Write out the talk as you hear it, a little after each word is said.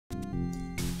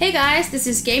Hey guys, this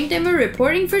is GameDamer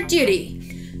reporting for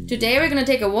duty. Today we're gonna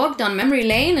take a walk down memory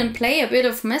lane and play a bit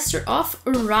of Master of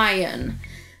Orion.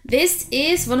 This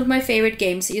is one of my favorite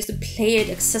games. I used to play it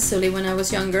excessively when I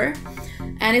was younger.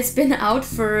 And it's been out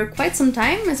for quite some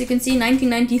time, as you can see,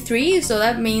 1993, so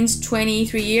that means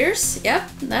 23 years.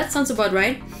 Yep, that sounds about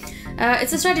right.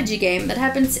 It's a strategy game that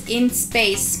happens in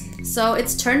space. So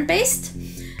it's turn-based,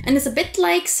 and it's a bit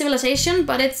like Civilization,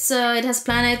 but it has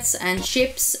planets and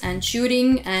ships and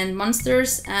shooting and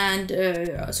monsters and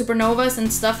supernovas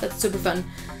and stuff that's super fun.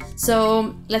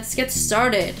 So let's get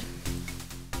started.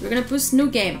 We're gonna boost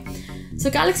new game. So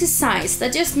galaxy size,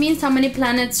 that just means how many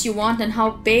planets you want and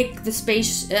how big the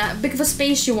space, big of a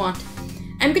space you want.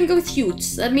 I'm gonna go with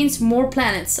huge. That means more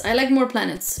planets. I like more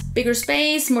planets. Bigger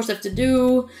space, more stuff to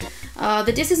do.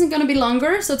 The disc isn't gonna be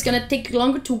longer, so it's gonna take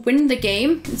longer to win the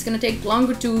game. It's gonna take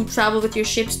longer to travel with your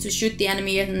ships to shoot the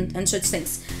enemy and such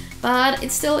things. But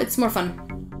it's more fun.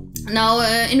 Now,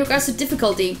 in regards to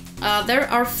difficulty, there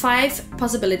are 5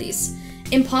 possibilities.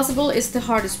 Impossible is the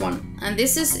hardest one, and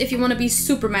this is if you want to be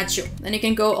super macho, then you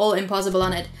can go all impossible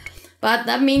on it. But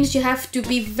that means you have to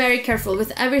be very careful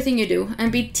with everything you do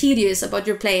and be tedious about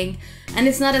your playing, and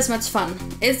it's not as much fun.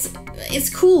 It's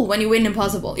cool when you win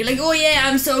impossible. You're like, oh yeah,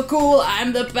 I'm so cool,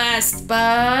 I'm the best.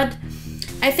 But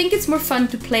I think it's more fun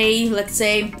to play, let's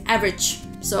say, average.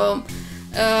 So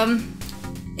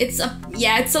it's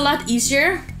a lot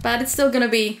easier, but it's still gonna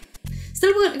be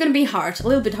hard, a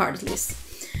little bit hard at least.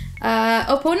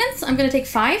 Opponents, I'm gonna take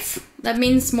 5. That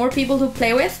means more people to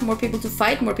play with, more people to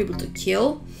fight, more people to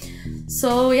kill.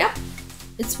 So yeah,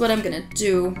 it's what I'm gonna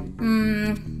do.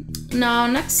 Now,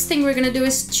 next thing we're gonna do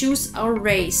is choose our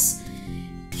race.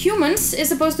 Humans is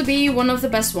supposed to be one of the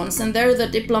best ones, and they're the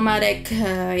diplomatic,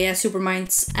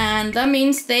 superminds. And that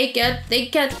means they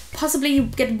possibly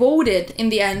get voted in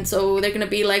the end. So they're gonna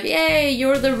be like, yay,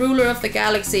 you're the ruler of the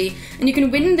galaxy, and you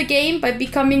can win the game by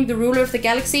becoming the ruler of the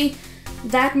galaxy.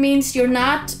 That means you're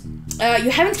not,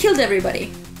 you haven't killed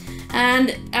everybody. And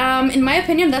in my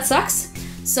opinion, that sucks.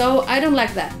 So I don't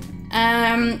like that.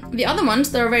 The other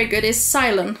ones that are very good is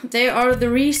Cylon. They are the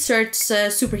research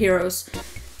superheroes.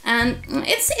 And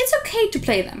it's okay to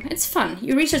play them. It's fun.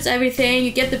 You research everything,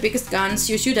 you get the biggest guns,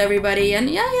 you shoot everybody, and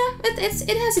it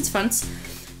has its funs.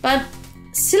 But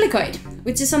Silicoid,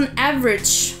 which is an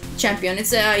average champion,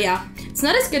 it's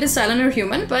not as good as Cylon or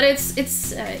Human, but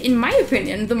it's in my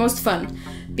opinion the most fun,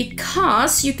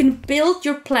 because you can build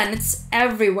your planets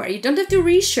everywhere. You don't have to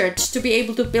research to be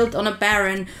able to build on a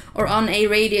barren or on a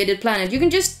radiated planet. You can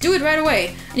just do it right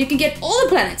away, and you can get all the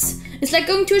planets. It's like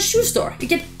going to a shoe store. You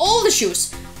get all the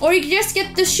shoes, or you just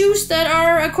get the shoes that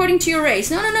are according to your race.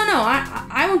 No.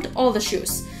 I want all the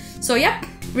shoes. So yep,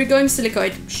 we're going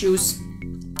Silicoid shoes.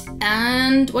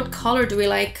 And what color do we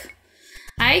like?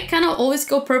 I kind of always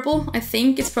go purple. I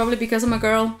think it's probably because I'm a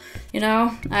girl, you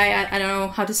know. I don't know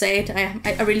how to say it.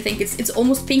 I really think it's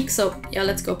almost pink, so yeah,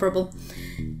 let's go purple.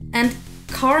 And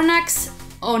Karnax,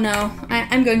 oh no,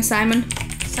 I'm going Simon.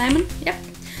 Simon, yep.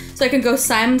 So I can go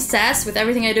Simon Sass with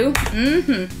everything I do.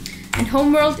 And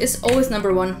Homeworld is always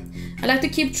 #1. I like to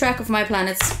keep track of my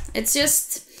planets. It's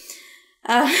just,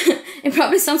 it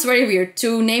probably sounds very weird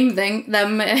to name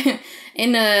them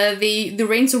in the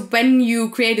range of when you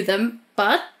created them.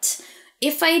 But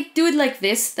if I do it like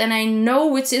this, then I know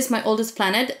which is my oldest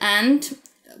planet and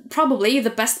probably the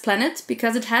best planet,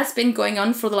 because it has been going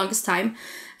on for the longest time.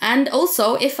 And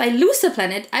also, if I lose a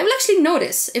planet, I will actually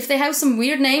notice. If they have some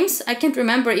weird names, I can't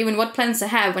remember even what planets I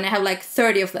have when I have like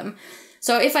 30 of them.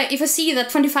 So if I see that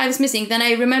 25 is missing, then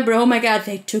I remember, oh my god,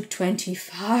 they took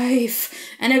 25.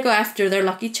 And I go after their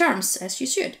lucky charms, as you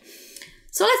should.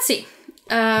 So let's see.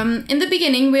 In the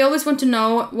beginning, we always want to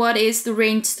know what is the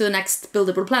range to the next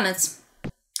buildable planets.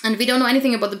 And we don't know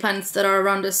anything about the planets that are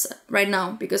around us right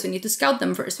now, because we need to scout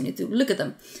them first, we need to look at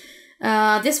them.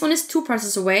 This one is 2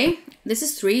 parsecs away, this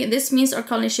is 3, and this means our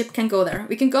colony ship can go there.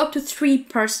 We can go up to 3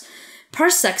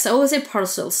 parsecs, I always say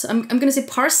parcels. I'm gonna say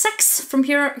parsecs from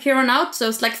here on out, so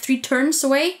it's like 3 turns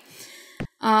away.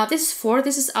 This is 4,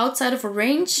 this is outside of our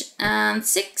range, and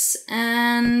 6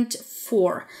 and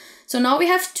 4. So now we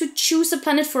have to choose a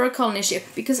planet for a colony ship,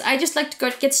 because I just like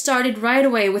to get started right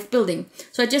away with building.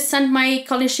 So I just sent my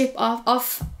colony ship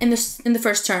off in the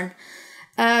first turn.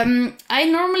 I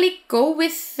normally go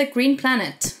with the green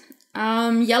planet.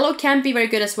 Yellow can be very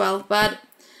good as well, but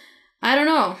I don't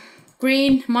know.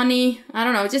 Green, money, I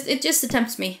don't know. It just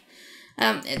tempts me.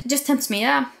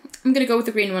 Yeah. I'm gonna go with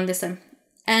the green one this time.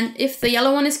 And if the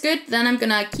yellow one is good, then I'm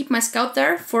gonna keep my scout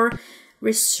there for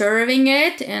reserving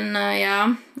it, and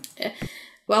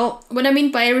Well, what I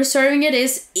mean by reserving it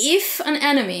is if an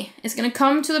enemy is gonna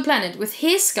come to the planet with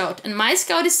his scout and my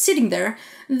scout is sitting there,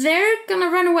 they're gonna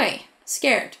run away,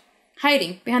 scared,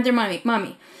 hiding behind their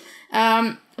mommy.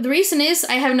 The reason is,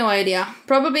 I have no idea.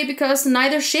 Probably because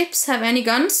neither ships have any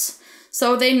guns,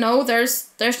 so they know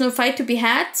there's no fight to be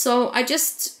had. So I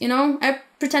just, you know, I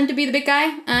pretend to be the big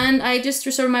guy and I just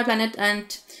reserve my planet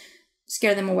and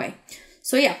scare them away.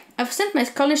 So yeah, I've sent my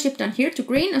colony ship down here to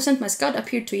green, I've sent my scout up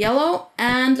here to yellow,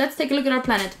 and let's take a look at our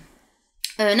planet.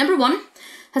 Number 1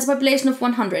 has a population of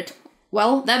 100.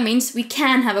 Well, that means we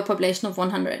can have a population of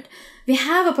 100. We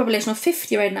have a population of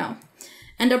 50 right now.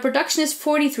 And our production is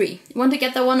 43. We want to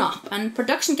get that one up, and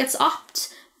production gets upped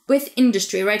with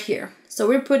industry right here. So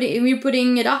we're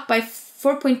putting it up by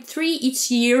 4.3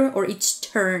 each year or each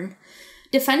turn.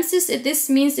 Defenses, this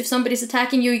means if somebody's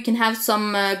attacking you, you can have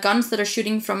some guns that are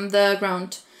shooting from the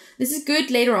ground. This is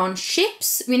good later on.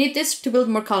 Ships, we need this to build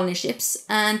more colony ships.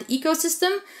 And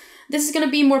ecosystem, this is going to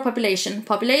be more population.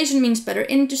 Population means better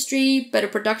industry, better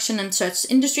production and such.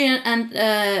 Industry and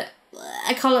I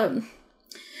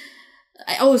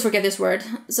always forget this word.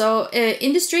 So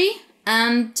industry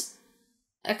and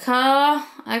nope,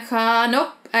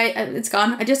 it's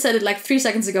gone. I just said it like 3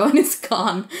 seconds ago and it's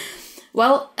gone.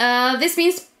 Well, this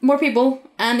means more people,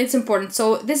 and it's important.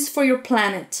 So this is for your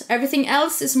planet. Everything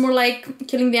else is more like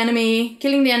killing the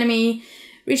enemy,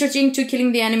 researching to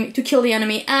kill the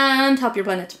enemy, and help your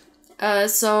planet.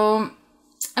 So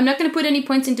I'm not gonna put any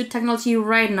points into technology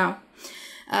right now.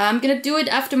 I'm gonna do it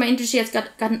after my industry has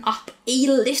gotten up a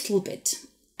little bit.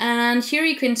 And here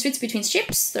you can switch between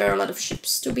ships. There are a lot of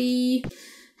ships to be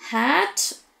had,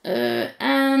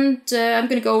 and I'm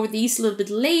gonna go over these a little bit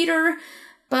later.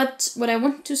 But what I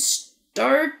want to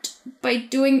start by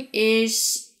doing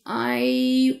is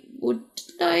I would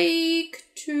like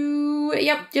to,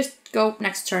 just go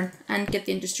next turn and get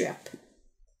the industry up.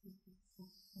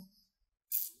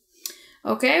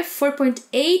 Okay,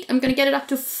 4.8. I'm gonna get it up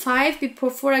to 5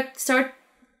 before I start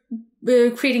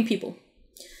creating people.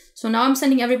 So now I'm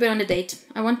sending everybody on a date.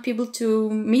 I want people to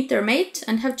meet their mate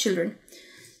and have children.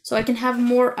 So I can have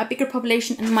a bigger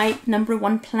population in my number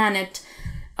 1 planet.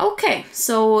 Okay,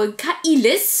 so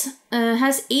Kailis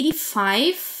has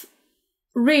 85.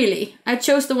 Really? I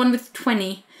chose the one with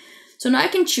 20. So now I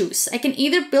can choose. I can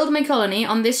either build my colony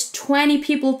on this 20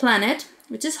 people planet,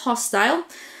 which is hostile.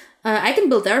 I can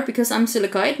build there because I'm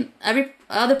Silicoid. Every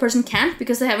other person can't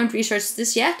because they haven't researched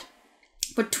this yet.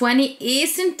 But 20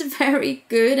 isn't very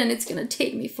good and it's gonna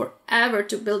take me forever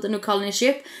to build a new colony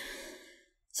ship.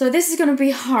 So this is gonna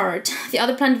be hard. The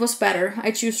other planet was better.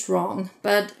 I chose wrong.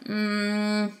 But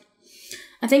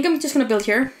I think I'm just gonna build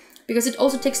here because it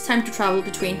also takes time to travel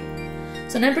between.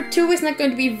 So number 2 is not going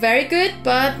to be very good,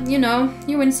 but you know,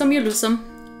 you win some, you lose some.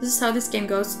 This is how this game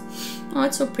goes. Oh,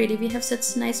 it's so pretty. We have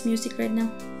such nice music right now.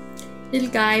 Little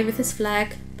guy with his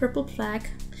flag, purple flag.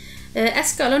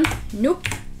 S-colon, nope,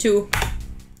 2.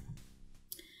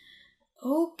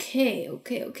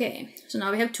 Okay. So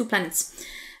now we have 2 planets.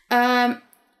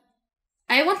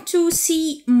 I want to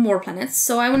see more planets,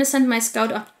 so I want to send my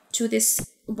scout up to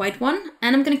this white one,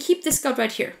 and I'm going to keep this scout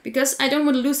right here, because I don't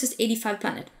want to lose this 85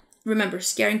 planet. Remember,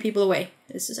 scaring people away.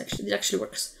 It actually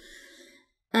works.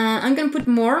 I'm going to put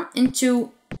more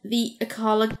into the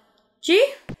ecology?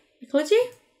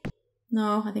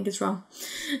 No, I think it's wrong.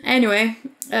 Anyway,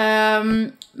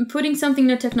 I'm putting something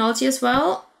in technology as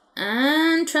well,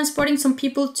 and transporting some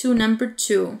people to number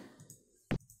 2.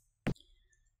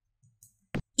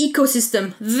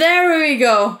 Ecosystem. There we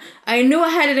go. I knew I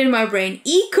had it in my brain.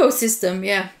 Ecosystem.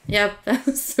 Yeah,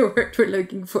 that's the word we're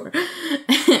looking for.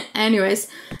 Anyways,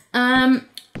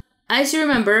 as you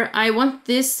remember, I want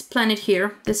this planet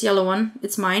here, this yellow one.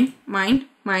 It's mine.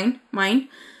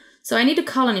 So I need a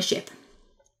colony ship.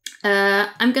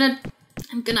 I'm gonna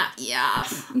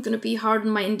be hard on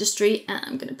my industry, and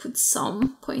I'm gonna put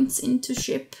some points into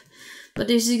ship. But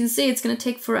as you can see, it's gonna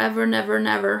take forever and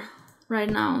ever right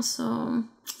now. So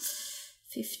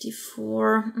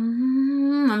 54.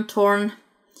 I'm torn.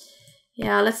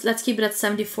 Yeah, let's keep it at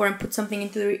 74 and put something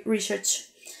into the research.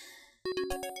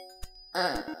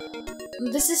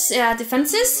 This is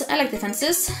defenses. I like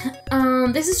defenses.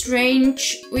 This is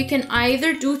range. We can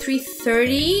either do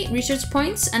 330 research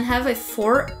points and have a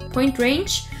 4-point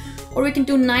range, or we can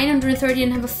do 930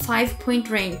 and have a 5-point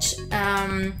range.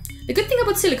 The good thing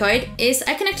about Silicoid is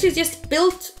I can actually just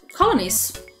build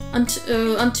colonies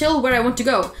until where I want to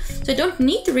go. So I don't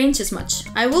need the range as much.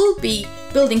 I will be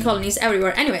building colonies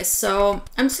everywhere anyways, so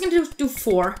I'm just gonna do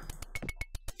 4.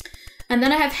 And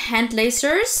then I have hand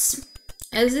lasers.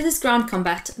 This is ground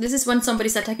combat. This is when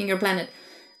somebody's attacking your planet.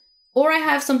 Or I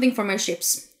have something for my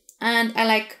ships. And I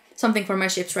like something for my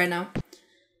ships right now.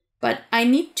 But I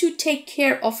need to take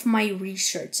care of my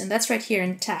research, and that's right here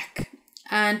in tech.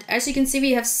 And as you can see,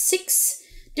 we have 6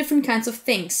 different kinds of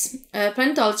things.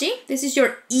 Planetology, this is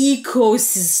your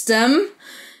ecosystem.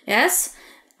 Yes,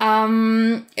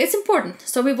 it's important.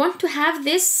 So we want to have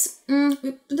this,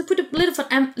 to put a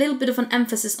little bit of an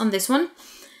emphasis on this one.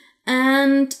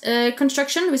 And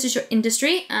construction, which is your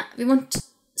industry, we want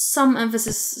some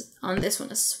emphasis on this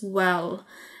one as well.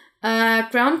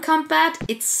 Ground combat,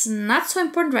 it's not so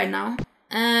important right now.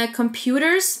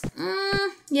 Computers,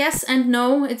 yes and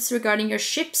no, it's regarding your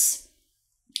ships.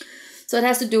 So it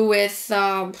has to do with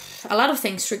a lot of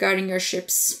things regarding your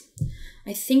ships.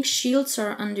 I think shields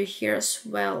are under here as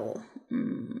well.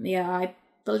 Yeah, I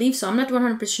believe so. I'm not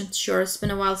 100% sure. It's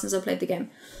been a while since I played the game.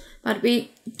 But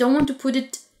we don't want to put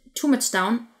it too much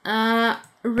down.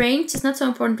 Range is not so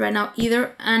important right now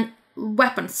either. And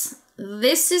weapons.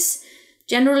 This is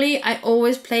generally, I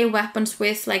always play weapons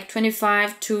with like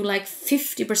 25 to like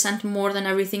 50% more than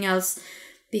everything else.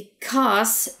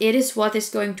 Because it is what is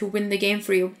going to win the game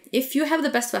for you. If you have the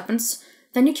best weapons,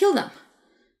 then you kill them.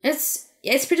 It's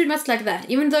pretty much like that.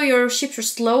 Even though your ships are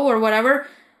slow or whatever,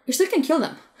 you still can kill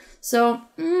them. So,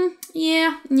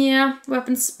 yeah,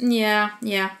 weapons, yeah.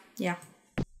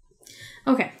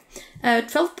 Okay,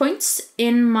 12 points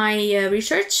in my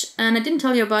research, and I didn't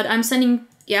tell you about, I'm sending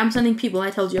people,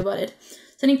 I told you about it.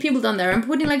 Sending people down there. I'm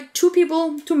putting like 2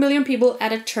 million people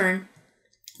at a turn.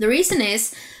 The reason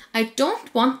is, I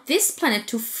don't want this planet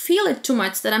to feel it too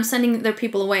much that I'm sending their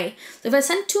people away. So if I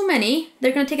send too many,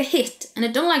 they're going to take a hit, and I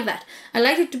don't like that. I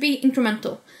like it to be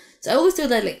incremental. So I always do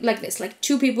that like this, like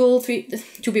 2 people,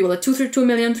 2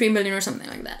 million, 3 million or something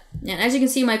like that. And as you can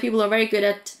see, my people are very good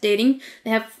at dating.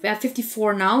 They have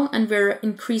 54 now, and we're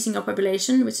increasing our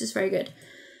population, which is very good.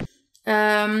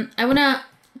 I want to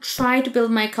try to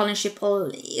build my colony ship a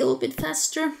little bit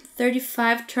faster.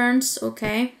 35 turns,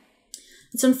 okay.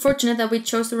 It's unfortunate that we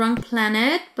chose the wrong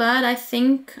planet, but I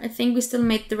think we still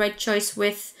made the right choice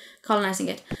with colonizing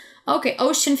it. Okay,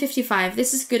 Ocean 55.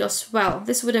 This is good as well.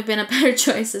 This would have been a better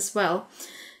choice as well.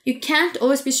 You can't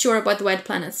always be sure about the white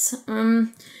planets.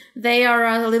 They are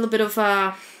a little bit of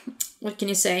a, what can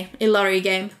you say, a lottery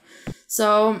game.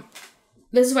 So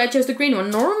this is why I chose the green one.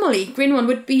 Normally, green one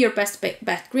would be your best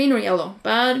bet, green or yellow,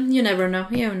 but you never know.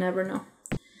 You never know.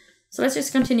 So let's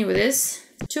just continue with this.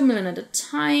 2 million at a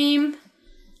time.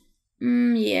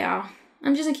 Yeah,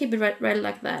 I'm just gonna keep it right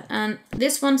like that. And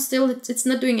this one still, it's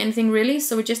not doing anything really,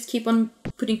 so we just keep on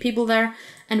putting people there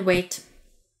and wait.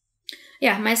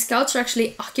 Yeah, my scouts are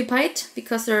actually occupied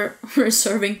because they're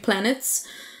reserving planets.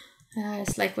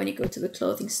 It's like when you go to the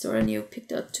clothing store and you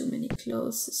picked out too many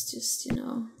clothes. It's just, you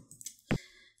know,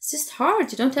 it's just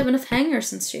hard. You don't have enough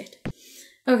hangers and shit.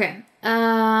 Okay,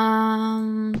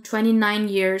 29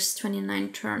 years, 29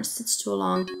 turns. It's too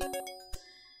long.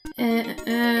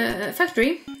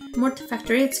 Factory, more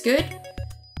factory, it's good.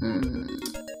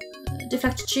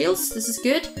 Deflected shields, this is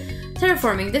good.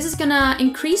 Terraforming, this is gonna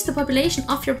increase the population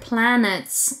of your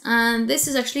planets, and this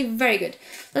is actually very good.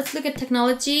 Let's look at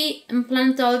technology and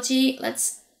planetology.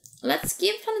 Let's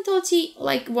give planetology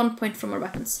like 1 point from our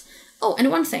weapons. Oh,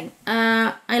 and one thing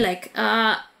I like,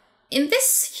 in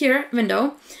this here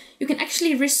window, you can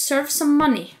actually reserve some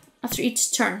money after each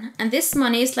turn, and this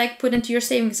money is like put into your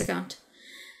savings account.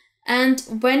 And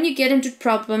when you get into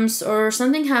problems or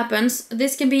something happens,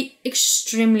 this can be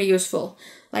extremely useful.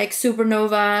 Like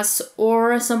supernovas,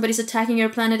 or somebody's attacking your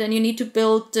planet and you need to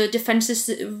build defenses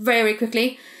very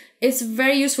quickly. It's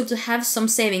very useful to have some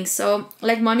savings. So,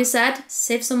 like mommy said,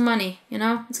 save some money, you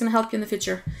know? It's gonna help you in the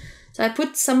future. So I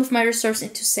put some of my reserves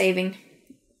into savings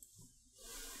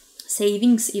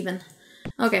even.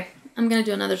 Okay, I'm gonna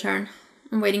do another turn.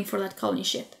 I'm waiting for that colony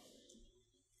ship.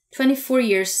 24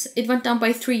 years. It went down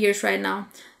by 3 years right now.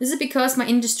 This is because my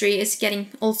industry is getting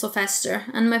also faster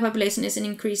and my population isn't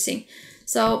increasing.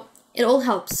 So it all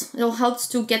helps. It all helps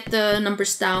to get the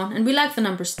numbers down, and we like the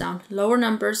numbers down. Lower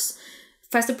numbers,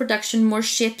 faster production, more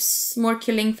ships, more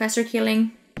killing, faster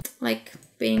killing. Like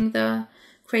being the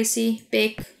crazy,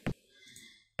 big,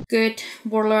 good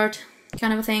warlord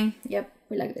kind of a thing. Yep,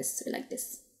 we like this. We like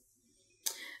this.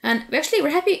 And we're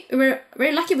happy. We're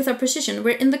very lucky with our precision.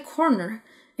 We're in the corner.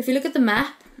 If you look at the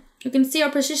map, you can see our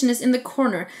position is in the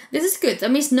corner. This is good. That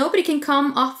means nobody can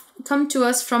come to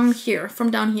us from here,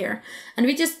 from down here. And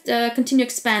we just continue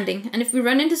expanding. And if we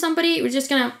run into somebody, we're just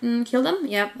gonna kill them.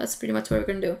 Yeah, that's pretty much what we're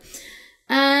gonna do.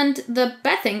 And the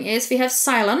bad thing is we have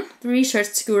Cylon, the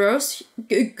research gurus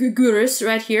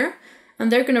right here.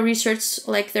 And they're gonna research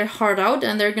like their heart out,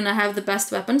 and they're gonna have the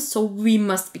best weapons. So we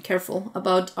must be careful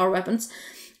about our weapons.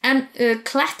 And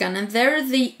Klakan, and they're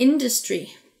the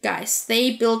industry. guys,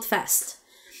 they build fast.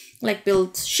 Like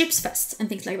build ships fast and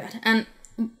things like that. And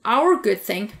our good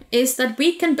thing is that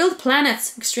we can build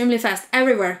planets extremely fast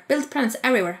everywhere. Build planets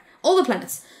everywhere. All the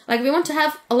planets. Like we want to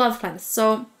have a lot of planets.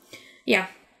 So yeah.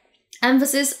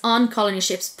 Emphasis on colony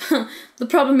ships. The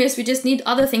problem is we just need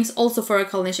other things also for our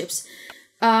colony ships.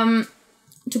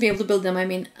 To be able to build them, I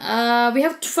mean. We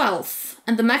have 12.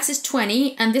 And the max is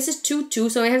 20. And this is 2,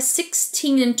 so I have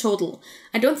 16 in total.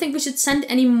 I don't think we should send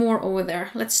any more over there.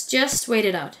 Let's just wait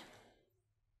it out.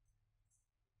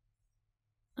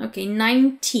 Okay,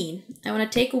 19. I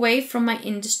want to take away from my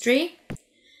industry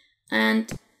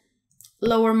and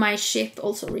lower my ship,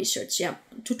 also research, yeah,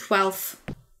 to 12.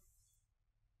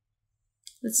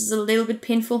 This is a little bit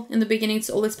painful. In the beginning, it's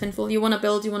always painful. You want to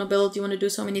build, you want to build, you want to do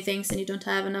so many things and you don't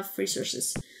have enough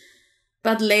resources.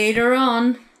 But later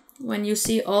on, when you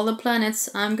see all the planets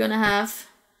I'm going to have,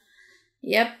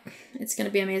 yep, it's going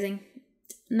to be amazing.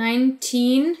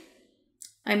 19,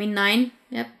 I mean 9,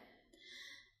 yep.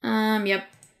 Yep.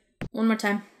 One more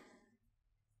time.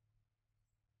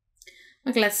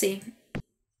 Okay, let's see.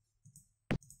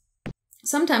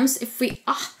 Sometimes if we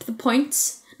up the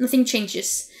points, nothing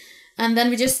changes. And then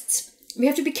we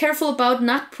have to be careful about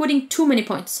not putting too many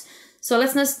points. So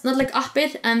let's not like up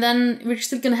it and then we're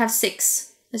still gonna have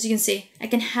 6. As you can see, I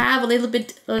can have a little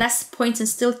bit less points and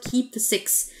still keep the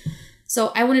 6.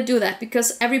 So I want to do that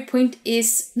because every point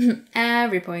is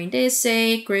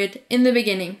sacred in the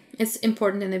beginning. It's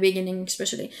important in the beginning,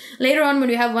 especially. Later on, when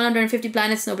we have 150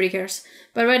 planets, nobody cares.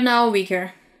 But right now, we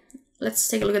care. Let's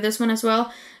take a look at this one as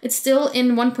well. It's still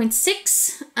in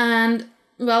 1.6, and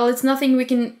well, it's nothing we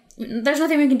can. There's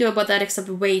nothing we can do about that except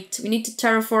wait. We need to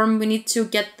terraform. We need to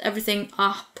get everything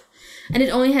up, and it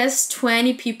only has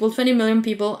 20 people, 20 million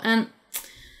people, and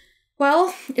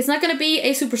well, it's not gonna be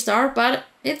a superstar, but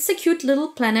it's a cute little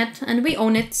planet, and we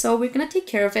own it, so we're gonna take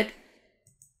care of it.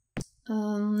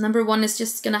 Number 1 is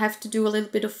just gonna have to do a little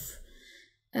bit of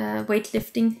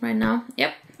weightlifting right now.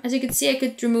 Yep, as you can see, I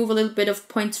could remove a little bit of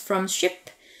points from ship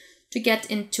to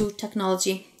get into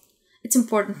technology. It's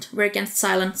important. We're against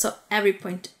silence, so every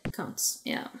point counts.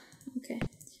 Yeah, okay.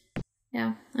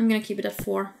 Yeah, I'm gonna keep it at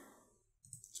 4.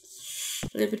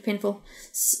 A little bit painful.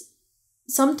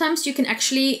 Sometimes you can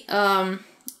actually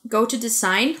go to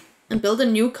design and build a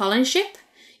new colony ship.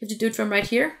 You have to do it from right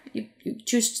here. You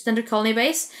choose standard colony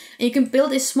base and you can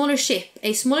build a smaller ship.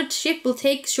 A smaller ship will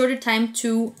take shorter time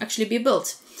to actually be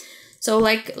built. So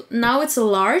like now it's a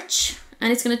large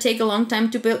and it's going to take a long time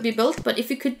to be built. But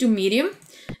if you could do medium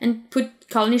and put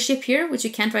colony ship here, which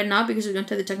you can't right now because we don't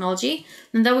have the technology,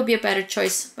 then that would be a better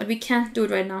choice. But we can't do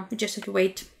it right now. We just have to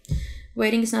wait.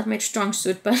 Waiting is not my strong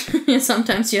suit, but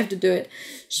sometimes you have to do it,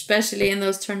 especially in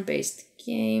those turn-based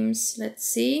games. Let's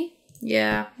see.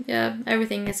 Yeah,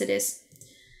 everything as it is.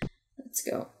 Let's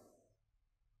go.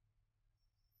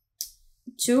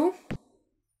 2.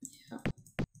 Yeah.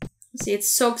 See, it's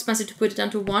so expensive to put it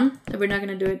down to 1 that we're not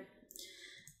gonna do it.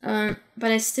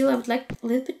 But I would like a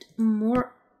little bit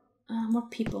more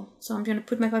people. So I'm gonna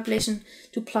put my population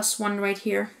to +1 right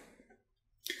here.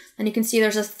 And you can see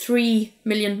there's a 3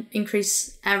 million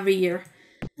increase every year.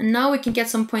 And now we can get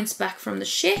some points back from the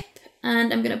ship.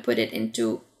 And I'm gonna put it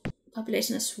into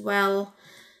population as well.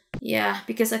 Yeah,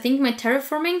 because I think my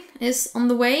terraforming is on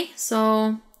the way.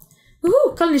 So,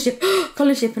 woohoo, colony ship,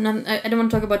 colony ship. And I don't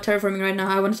want to talk about terraforming right now.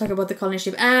 I want to talk about the colony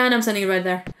ship, and I'm sending it right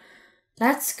there.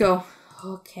 Let's go.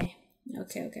 Okay.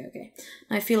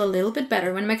 I feel a little bit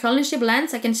better. When my colony ship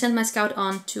lands, I can send my scout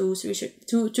on to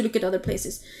look at other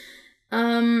places.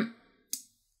 I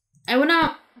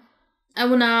wanna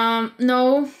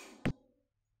know.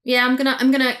 Yeah, I'm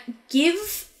gonna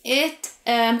give it.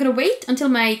 I'm gonna wait until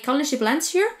my colony ship lands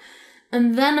here,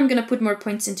 and then I'm gonna put more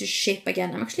points into ship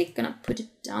again. I'm actually gonna put it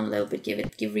down a little bit,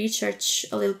 give research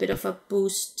a little bit of a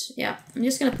boost. Yeah, I'm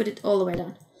just gonna put it all the way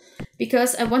down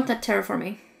because I want that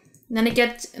terraforming. Then I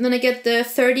get the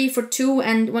 30 for 2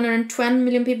 and 120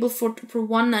 million people for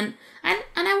 1, and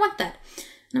I want that.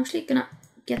 I'm actually gonna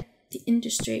get the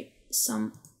industry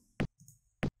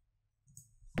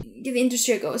give the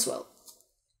industry a go as well.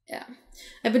 Yeah,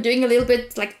 I've been doing a little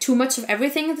bit like too much of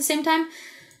everything at the same time,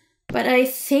 but I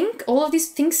think all of these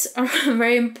things are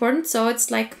very important. So it's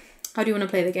like, how do you want to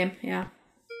play the game? Yeah.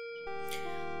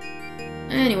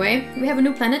 Anyway, we have a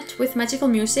new planet with magical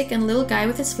music and a little guy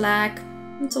with his flag.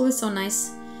 It's always so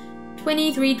nice.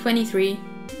 23,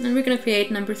 and we're gonna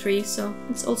create number 3, so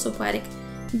it's also poetic.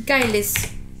 Gailis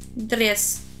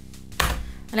Dres.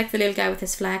 I like the little guy with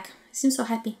his flag. He seems so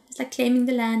happy. It's like claiming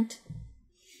the land.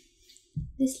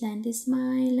 This land is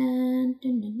my land.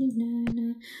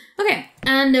 Okay,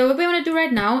 and what we want to do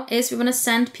right now is we want to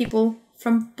send people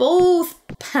from both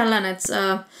planets.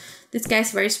 This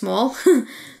guy's very small.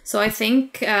 So I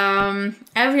think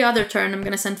every other turn I'm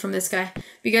gonna send from this guy.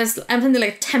 Because I'm sending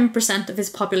like 10% of his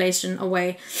population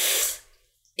away.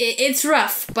 It's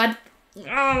rough, but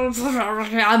I'm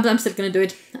still gonna do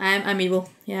it. I'm evil.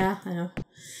 Yeah, I know.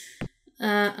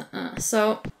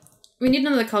 So we need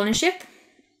another colony ship.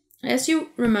 As you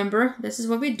remember, this is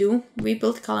what we do. We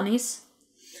build colonies.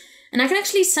 And I can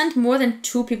actually send more than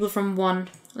 2 people from one.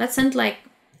 Let's send like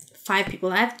 5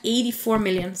 people. I have 84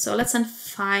 million, so let's send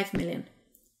 5 million.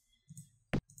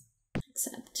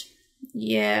 Accept.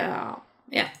 Yeah.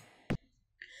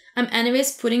 I'm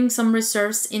anyways putting some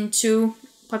reserves into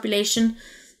population,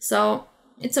 so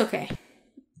it's okay.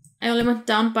 I only went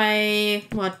down by,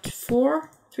 what,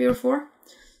 3 or 4?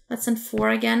 Let's send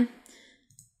 4 again.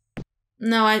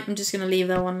 No, I'm just gonna leave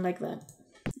that one like that.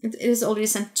 It is already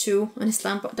sent 2, and it's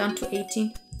down to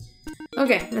 18.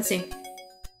 Okay, let's see.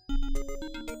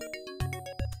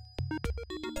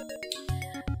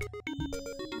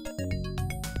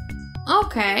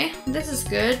 Okay, this is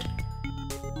good.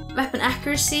 Weapon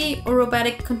accuracy or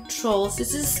robotic controls.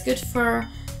 This is good for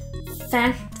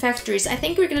factories. I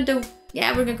think we're gonna do,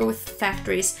 yeah, we're gonna go with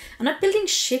factories. I'm not building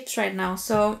ships right now,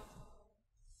 so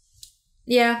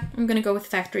yeah, I'm gonna go with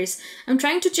factories. I'm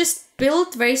trying to just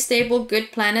build very stable,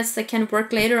 good planets that can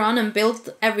work later on and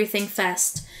build everything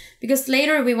fast. Because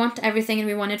later we want everything and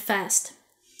we want it fast.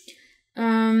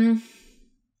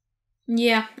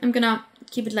 Yeah, I'm gonna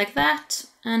keep it like that,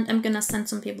 and I'm gonna send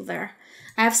some people there.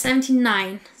 I have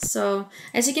 79, so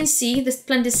as you can see, this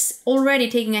planet is already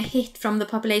taking a hit from the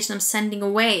population I'm sending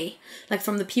away, like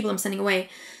from the people I'm sending away.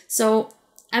 So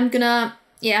I'm gonna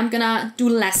do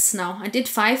less now. I did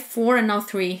 5, 4, and now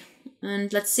 3.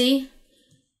 And let's see.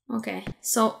 Okay,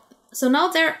 so now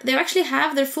they actually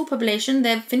have their full population.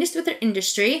 They've finished with their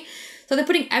industry. So they're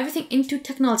putting everything into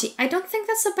technology. I don't think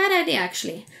that's a bad idea,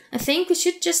 actually. I think we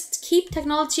should just keep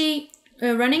technology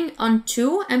running on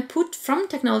 2 and put from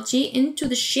technology into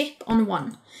the ship on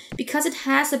 1. Because it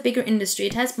has a bigger industry.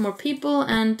 It has more people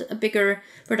and a bigger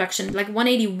production. Like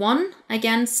 181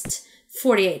 against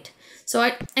 48. So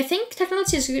I think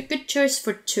technology is a good choice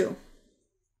for 2.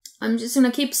 I'm just going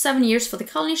to keep 7 years for the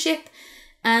colony ship.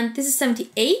 And this is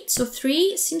 78, so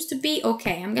 3 seems to be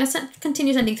okay. I'm going to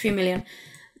continue sending 3 million.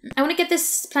 I want to get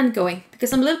this planet going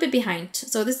because I'm a little bit behind.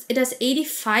 So it has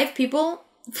 85 people,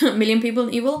 million people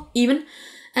even.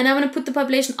 And I want to put the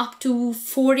population up to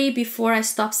 40 before I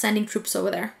stop sending troops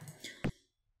over there.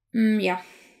 Yeah,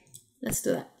 let's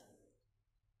do that.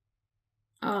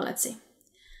 Oh, let's see.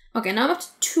 Okay, now I'm up to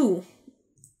 2.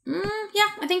 Yeah,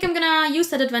 I think I'm gonna use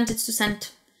that advantage to send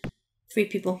 3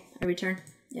 people every turn.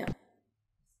 Yeah.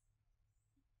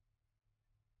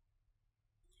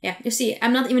 Yeah, you see,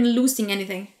 I'm not even losing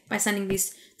anything by sending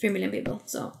these 3 million people.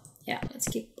 So, yeah, let's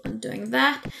keep on doing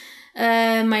that.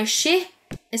 My ship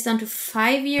is down to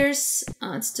 5 years.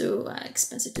 It's too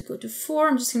expensive to go to 4.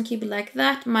 I'm just gonna keep it like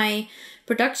that. My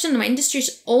production, my industry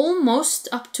is almost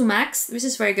up to max. This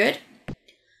is very good.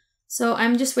 So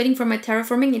I'm just waiting for my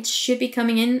terraforming. It should be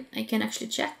coming in. I can actually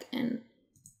check, and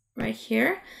right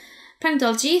here.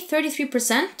 Planetology,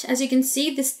 33%. As you can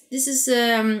see, this is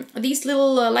these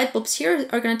little light bulbs here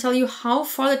are going to tell you how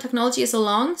far the technology is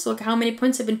along. So like how many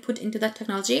points have been put into that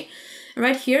technology. And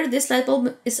right here, this light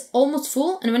bulb is almost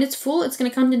full, and when it's full, it's going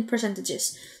to count in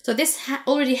percentages. So this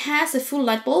already has a full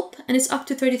light bulb, and it's up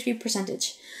to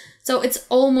 33%. So it's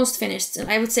almost finished.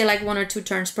 I would say like 1 or 2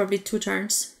 turns, probably 2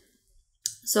 turns.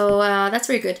 So that's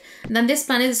very good. And then this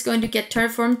planet is going to get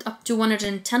terraformed up to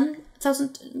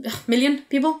 110,000 million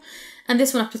people. And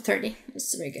this one up to 30.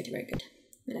 It's very good, very good.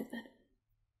 We like that.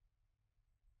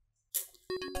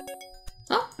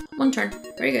 Oh, 1 turn.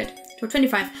 Very good. To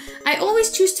 25. I always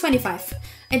choose 25.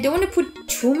 I don't want to put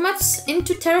too much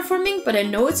into terraforming, but I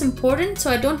know it's important,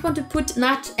 so I don't want to put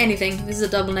not anything. This is a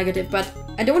double negative, but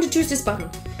I don't want to choose this button.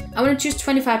 I want to choose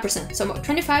 25%. So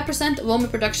 25% of all my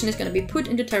production is going to be put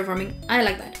into terraforming. I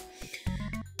like that.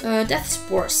 Death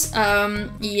Spores.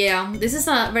 Yeah, this is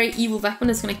a very evil weapon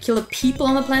that's going to kill the people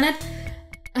on the planet.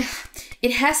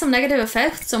 It has some negative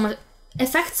effects, so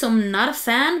I'm not a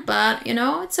fan, but you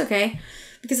know, it's okay.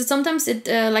 Because sometimes it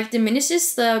like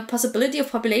diminishes the possibility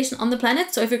of population on the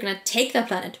planet. So if you're going to take that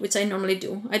planet, which I normally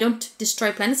do, I don't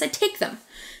destroy planets, I take them.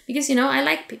 Because, you know, I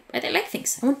like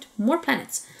things. I want more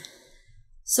planets.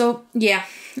 So, yeah,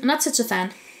 I'm not such a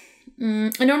fan.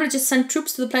 I normally just send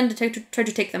troops to the planet to try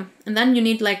to take them. And then you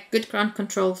need, like, good ground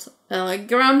controls.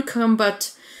 Ground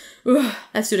combat.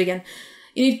 Let's do it again.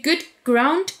 You need good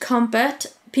ground combat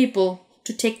people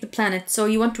to take the planet. So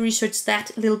you want to research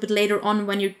that a little bit later on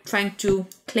when you're trying to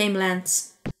claim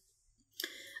lands.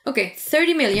 Okay,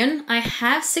 30 million. I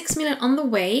have 6 million on the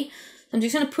way. I'm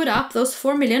just gonna put up those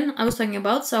 4 million I was talking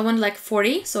about. So I want like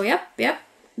 40. So yep.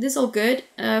 This is all good.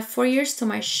 4 years to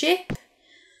my ship.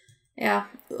 Yeah.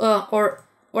 Or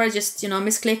I just, you know,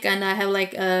 misclick and I have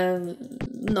like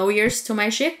no years to my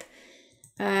ship.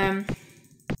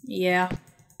 Yeah.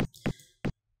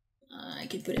 I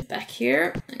can put it back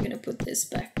here. I'm gonna put this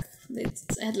back. I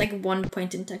had like 1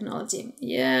 point in technology.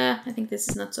 Yeah, I think this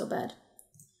is not so bad.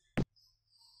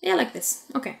 Yeah, like this.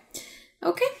 Okay.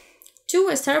 2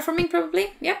 is terraforming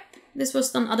probably. Yep. This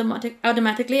was done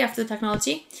automatically after the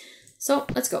technology. So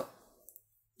let's go.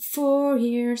 4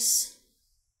 years.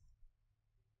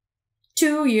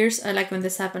 2 years. I like when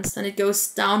this happens. Then it goes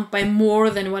down by more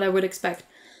than what I would expect.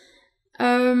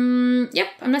 Yep.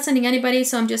 I'm not sending anybody,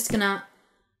 so I'm just gonna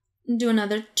do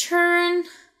another turn.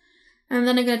 And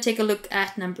then I'm gonna take a look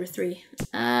at number 3.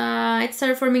 It's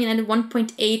terraforming and at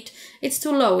 1.8. It's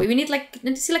too low. We need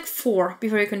to see like 4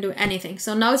 before you can do anything.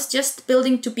 So now it's just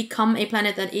building to become a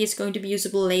planet that is going to be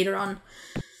usable later on.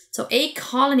 So a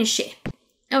colony ship.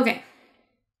 Okay.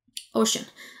 Ocean.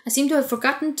 I seem to have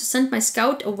forgotten to send my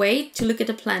scout away to look at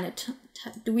the planet.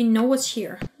 Do we know what's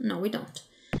here? No, we don't.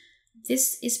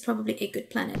 This is probably a good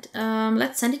planet.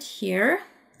 Let's send it here.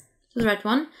 To the right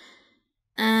one.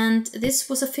 And this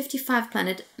was a 55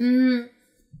 planet.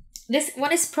 This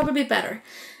one is probably better.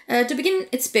 To begin,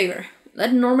 it's bigger.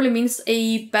 That normally means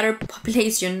a better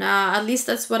population. At least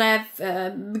that's what I've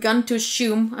begun to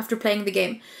assume after playing the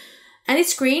game. And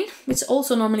it's green, which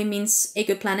also normally means a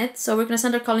good planet. So we're going to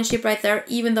send our colony ship right there,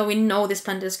 even though we know this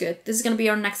planet is good. This is going to be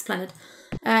our next planet.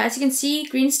 As you can see,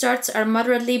 green stars are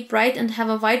moderately bright and have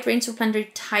a wide range of planetary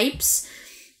types.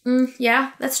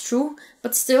 Yeah, that's true.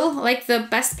 But still, like, the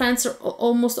best planets are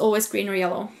almost always green or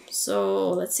yellow.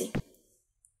 So let's see.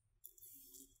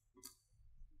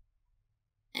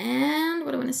 And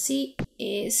what I want to see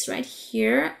is right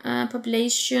here.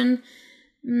 Population.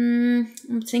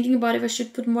 I'm thinking about if I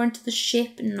should put more into the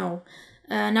ship. No.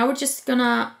 Now we're just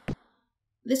gonna...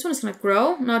 This one is gonna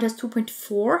grow. Now it has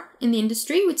 2.4 in the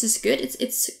industry, which is good.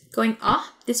 It's going up.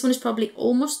 This one is probably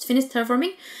almost finished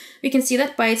terraforming. We can see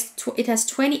that by it has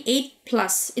 28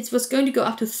 plus. It was going to go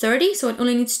up to 30, so it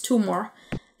only needs 2 more.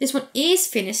 This one is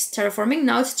finished terraforming.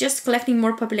 Now it's just collecting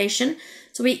more population.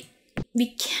 So we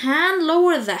can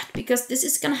lower that because this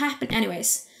is gonna happen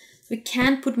anyways. We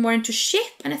can put more into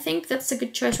ship, and I think that's a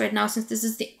good choice right now since this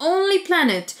is the only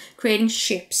planet creating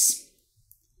ships.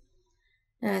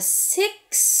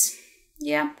 6,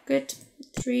 yeah, good.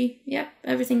 3, yep,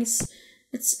 everything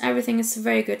is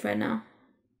very good right now.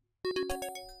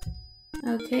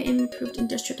 Okay, improved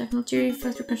industrial technology,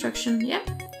 factory construction, yep.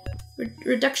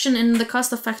 Reduction in the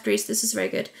cost of factories, this is very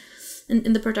good.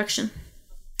 In the production,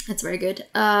 that's very good.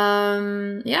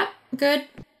 Yeah, good.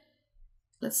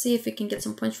 Let's see if we can get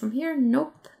some points from here.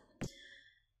 Nope.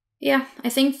 Yeah, I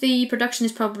think the production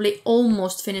is probably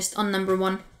almost finished on number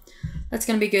 1. That's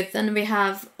gonna be good. Then we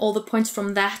have all the points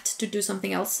from that to do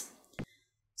something else.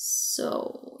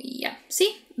 So yeah,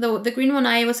 see, the green one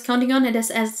I was counting on, it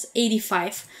has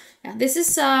 85. Yeah, this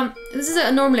is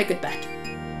normally a good bet.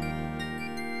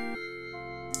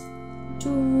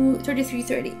 33,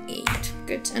 38.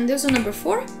 Good. And those are number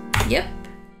 4. Yep.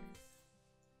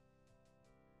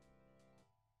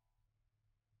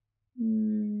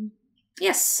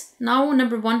 Yes, now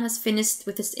number 1 has finished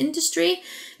with its industry.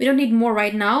 We don't need more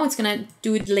right now. It's gonna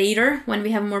do it later when we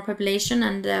have more population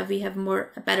and we have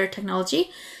better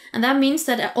technology. And that means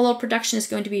that all our production is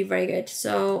going to be very good.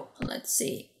 So let's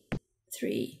see,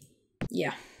 3,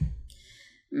 yeah.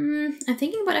 I'm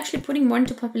thinking about actually putting more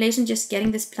into population, just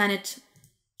getting this planet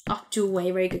up to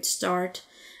a very good start.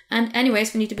 And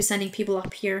anyways, we need to be sending people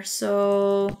up here.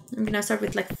 So I'm gonna start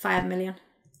with like 5 million.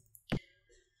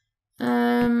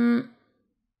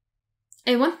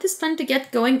 I want this plan to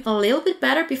get going a little bit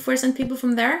better before I send people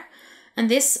from there. And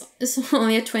this is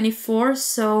only at 24,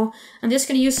 so I'm just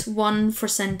going to use 1 for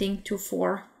sending to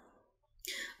 4.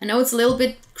 I know it's a little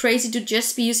bit crazy to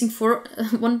just be using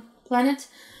 1 planet,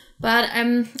 but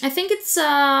I think it's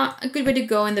a good way to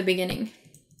go in the beginning.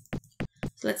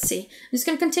 So let's see. I'm just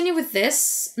going to continue with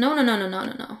this. No.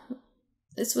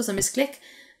 This was a misclick.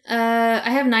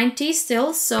 I have 90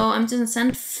 still, so I'm just gonna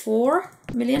send 4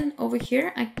 million over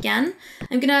here again.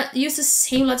 I'm gonna use the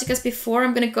same logic as before.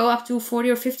 I'm gonna go up to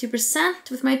 40 or 50%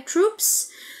 with my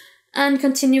troops and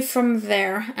continue from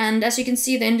there. And as you can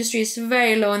see, the industry is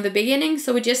very low in the beginning,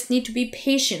 so we just need to be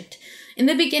patient. In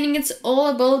the beginning, it's all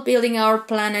about building our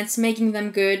planets, making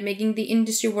them good, making the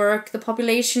industry work, the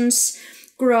populations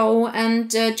grow and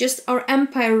just our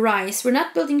empire rise. We're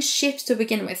not building ships to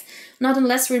begin with. Not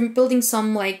unless we're building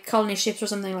some like colony ships or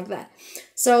something like that.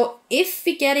 So if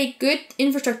we get a good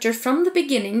infrastructure from the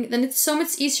beginning, then it's so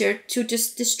much easier to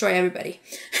just destroy everybody.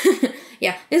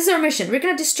 Yeah, this is our mission. We're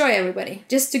gonna destroy everybody.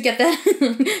 Just to get that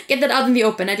get that out in the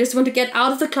open. I just want to get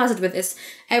out of the closet with this.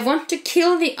 I want to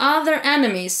kill the other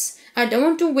enemies. I don't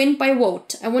want to win by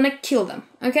vote. I want to kill them.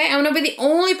 Okay? I want to be the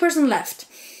only person left.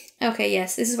 Okay,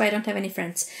 yes, this is why I don't have any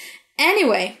friends.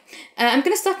 Anyway, I'm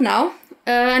gonna stop now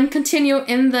and continue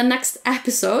in the next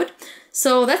episode.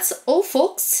 So that's all,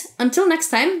 folks. Until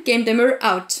next time, GameDamer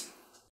out.